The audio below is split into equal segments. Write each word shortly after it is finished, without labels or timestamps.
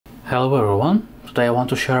Hello everyone, today I want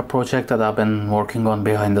to share a project that I've been working on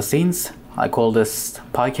behind the scenes. I call this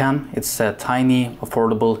PiCAN. It's a tiny,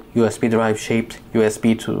 affordable USB drive shaped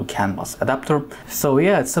USB to CAN bus adapter. So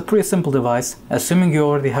yeah, it's a pretty simple device. Assuming you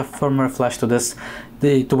already have firmware flash to this,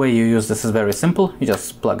 the way you use this is very simple. You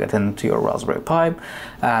just plug it into your Raspberry Pi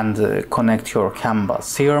and connect your CAN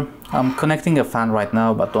bus here. I'm connecting a fan right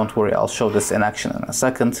now, but don't worry, I'll show this in action in a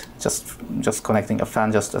second. Just connecting a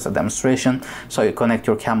fan just as a demonstration. So you connect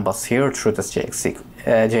your CAN bus here through this JST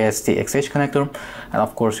XH connector, and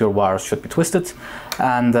of course your wires should be twisted,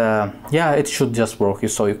 and yeah, it should just work.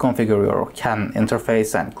 So you configure your CAN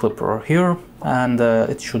interface and Klipper here, and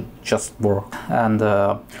it should just work. And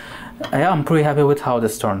yeah, I'm pretty happy with how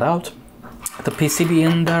this turned out. The PCB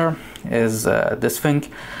in there is this thing.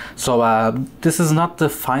 So this is not the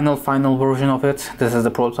final version of it. This is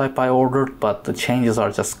the prototype I ordered, but the changes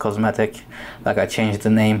are just cosmetic. Like I changed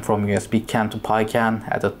the name from USB CAN to PiCAN,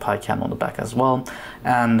 added PiCAN on the back as well,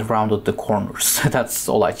 and rounded the corners. That's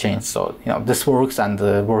all I changed. So you know, this works, and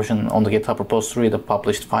the version on the GitHub Repository, the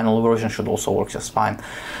published final version, should also work just fine.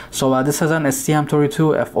 So this has an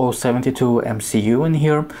STM32F072 MCU in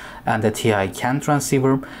here and a TI CAN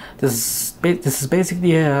transceiver. This is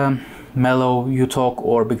basically a Mellow UTalk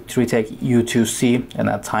or Big 3 Tech U2C in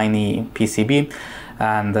a tiny PCB,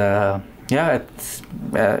 and yeah, it's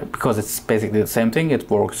because it's basically the same thing, it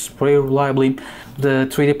works pretty reliably. The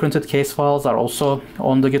 3D printed case files are also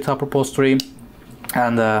on the GitHub repository,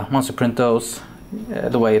 and once you print those,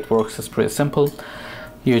 the way it works is pretty simple.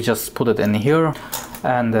 You just put it in here,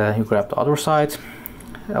 and you grab the other side,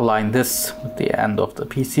 align this with the end of the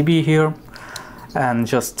PCB here, and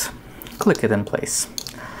just click it in place.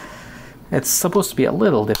 It's supposed to be a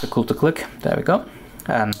little difficult to click. There we go.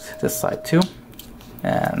 And this side too.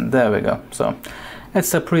 And there we go. So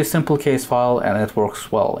it's a pretty simple case file, and it works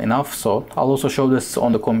well enough. So I'll also show this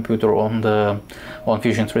on the computer on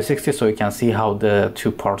Fusion 360, so you can see how the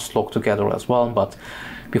two parts lock together as well. But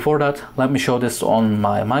before that, let me show this on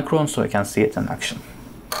my Micron so you can see it in action.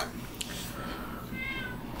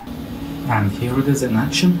 And here it is in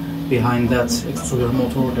action. Behind that extruder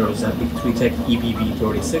motor there is a Big 3 Tech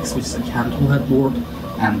EBB36, which is a CAN toolhead board,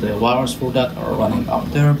 and the wires for that are running up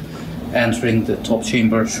there, entering the top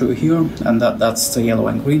chamber through here, and that's the yellow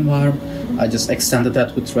and green wire. I just extended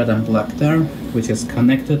that with red and black there, which is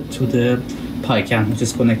connected to the PiCAN, which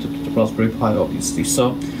is connected to the Raspberry Pi obviously.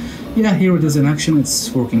 So yeah, here it is in action. It's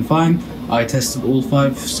working fine. I tested all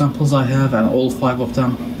 5 samples I have, and all 5 of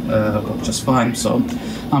them work just fine, so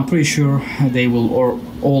I'm pretty sure they will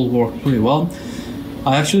all work pretty well.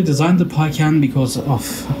 I actually designed the PiCAN because of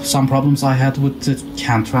some problems I had with the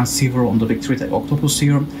CAN transceiver on the Big 3 Tech Octopus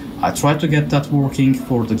here. I tried to get that working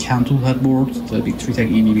for the CAN toolhead board, the Big 3 Tech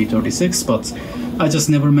EBB36, but I just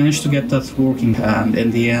never managed to get that working, and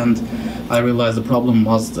in the end I realized the problem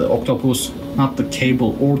was the Octopus, not the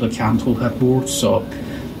cable or the CAN toolhead board. So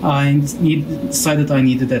I decided I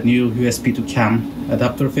needed a new USB to CAN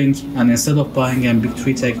adapter thing, and instead of buying a Big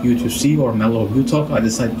 3 Tech U2C or Mellow UTalk, I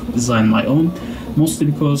decided to design my own, mostly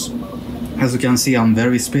because, as you can see, I'm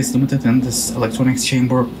very space limited in this electronics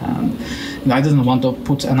chamber, and I didn't want to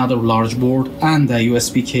put another large board and a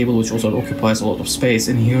USB cable, which also occupies a lot of space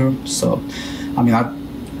in here. So I mean, I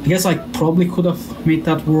guess I probably could have made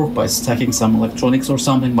that work by stacking some electronics or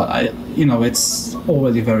something, but it's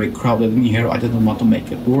already very crowded in here. I didn't want to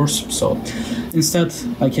make it worse, so instead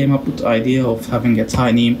I came up with the idea of having a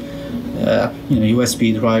tiny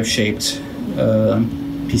USB drive shaped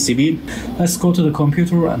PCB. Let's go to the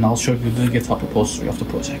computer and I'll show you the GitHub repository of the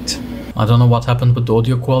project. I don't know what happened with the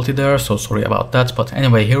audio quality there, so sorry about that, but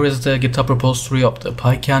anyway, here is the GitHub repository of the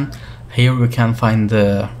PiCAN. Here you can find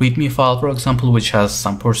the README file, for example, which has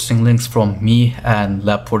some purchasing links from me and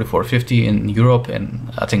Lab 4450 in Europe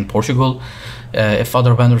and I think Portugal. If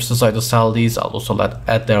other vendors decide to sell these, I'll also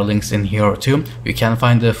add their links in here too. You can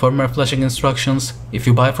find the firmware flashing instructions. If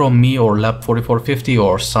you buy from me or Lab 4450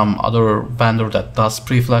 or some other vendor that does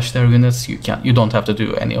pre-flash their units, you don't have to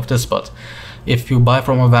do any of this, but if you buy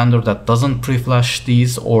from a vendor that doesn't pre-flash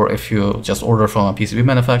these, or if you just order from a PCB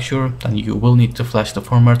manufacturer, then you will need to flash the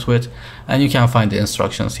firmware to it, and you can find the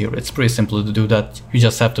instructions here. It's pretty simple to do that. You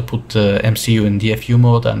just have to put the MCU in DFU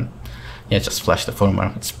mode and yeah, just flash the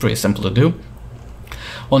firmware. It's pretty simple to do.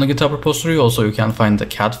 On the GitHub repository also you can find the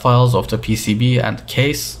CAD files of the PCB and the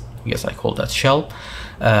case. I guess I call that shell.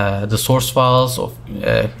 The source files of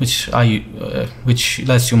which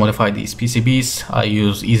lets you modify these PCBs. I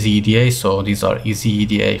use EasyEDA, so these are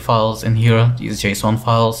EasyEDA files in here, these JSON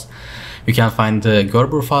files. You can find the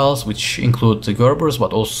Gerber files, which include the Gerbers,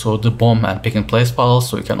 but also the BOM and pick and place files.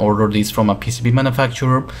 So you can order these from a PCB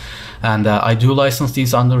manufacturer. And I do license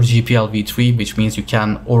these under GPL v3, which means you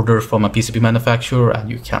can order from a PCB manufacturer and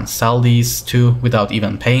you can sell these too without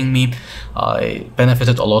even paying me. I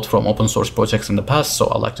benefited a lot from open source projects in the past, so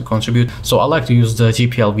I like to contribute. So I like to use the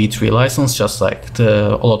GPL v3 license, just like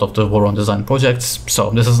a lot of the War on Design projects. So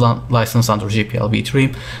this is licensed under GPL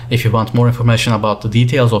v3. If you want more information about the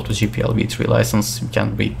details of the GPL v3 license, you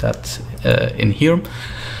can read that in here.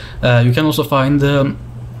 You can also find the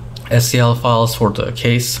SCL files for the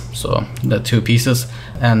case, so the two pieces.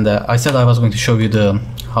 And I said I was going to show you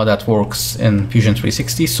how that works in Fusion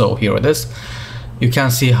 360, so here it is. You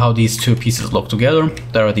can see how these two pieces look together.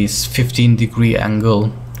 There are these 15-degree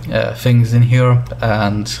angle things in here,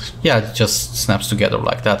 and yeah, it just snaps together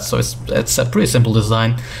like that. So it's a pretty simple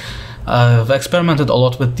design. I've experimented a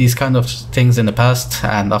lot with these kind of things in the past,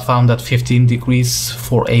 and I found that 15 degrees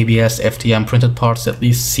for ABS FTM printed parts at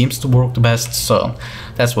least seems to work the best, so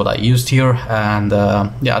that's what I used here. And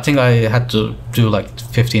yeah, I think I had to do like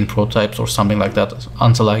 15 prototypes or something like that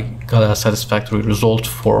until I got a satisfactory result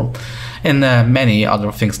in many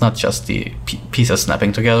other things, not just the pieces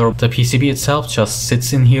snapping together. The PCB itself just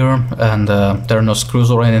sits in here, and there are no screws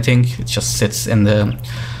or anything. It just sits in the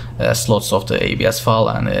slots of the ABS file,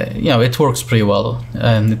 and you know, it works pretty well,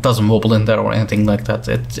 and it doesn't wobble in there or anything like that.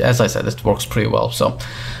 As I said, it works pretty well. So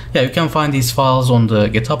yeah, you can find these files on the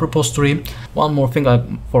GitHub repository. One more thing I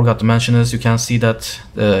forgot to mention is you can see that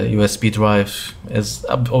the USB drive is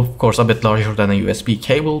of course a bit larger than a USB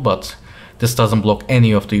cable, but this doesn't block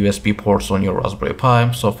any of the USB ports on your Raspberry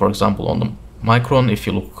Pi. So for example, on the Micron, if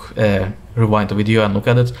you look, rewind the video and look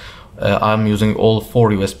at it, I'm using all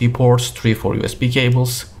 4 USB ports, 3 for USB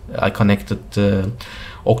cables. I connected the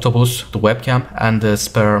Octopus, the webcam, and the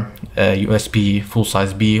spare USB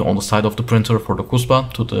full-size B on the side of the printer for the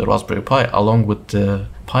Kusba to the Raspberry Pi, along with the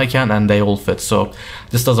PiCAN, and they all fit. So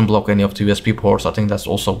this doesn't block any of the USB ports. I think that's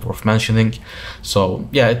also worth mentioning. So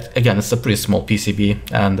yeah, again, it's a pretty small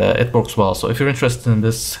PCB, and it works well. So if you're interested in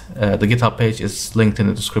this, the GitHub page is linked in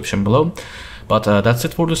the description below. But that's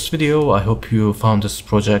it for this video. I hope you found this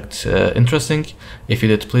project interesting. If you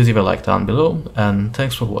did, please leave a like down below, and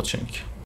thanks for watching.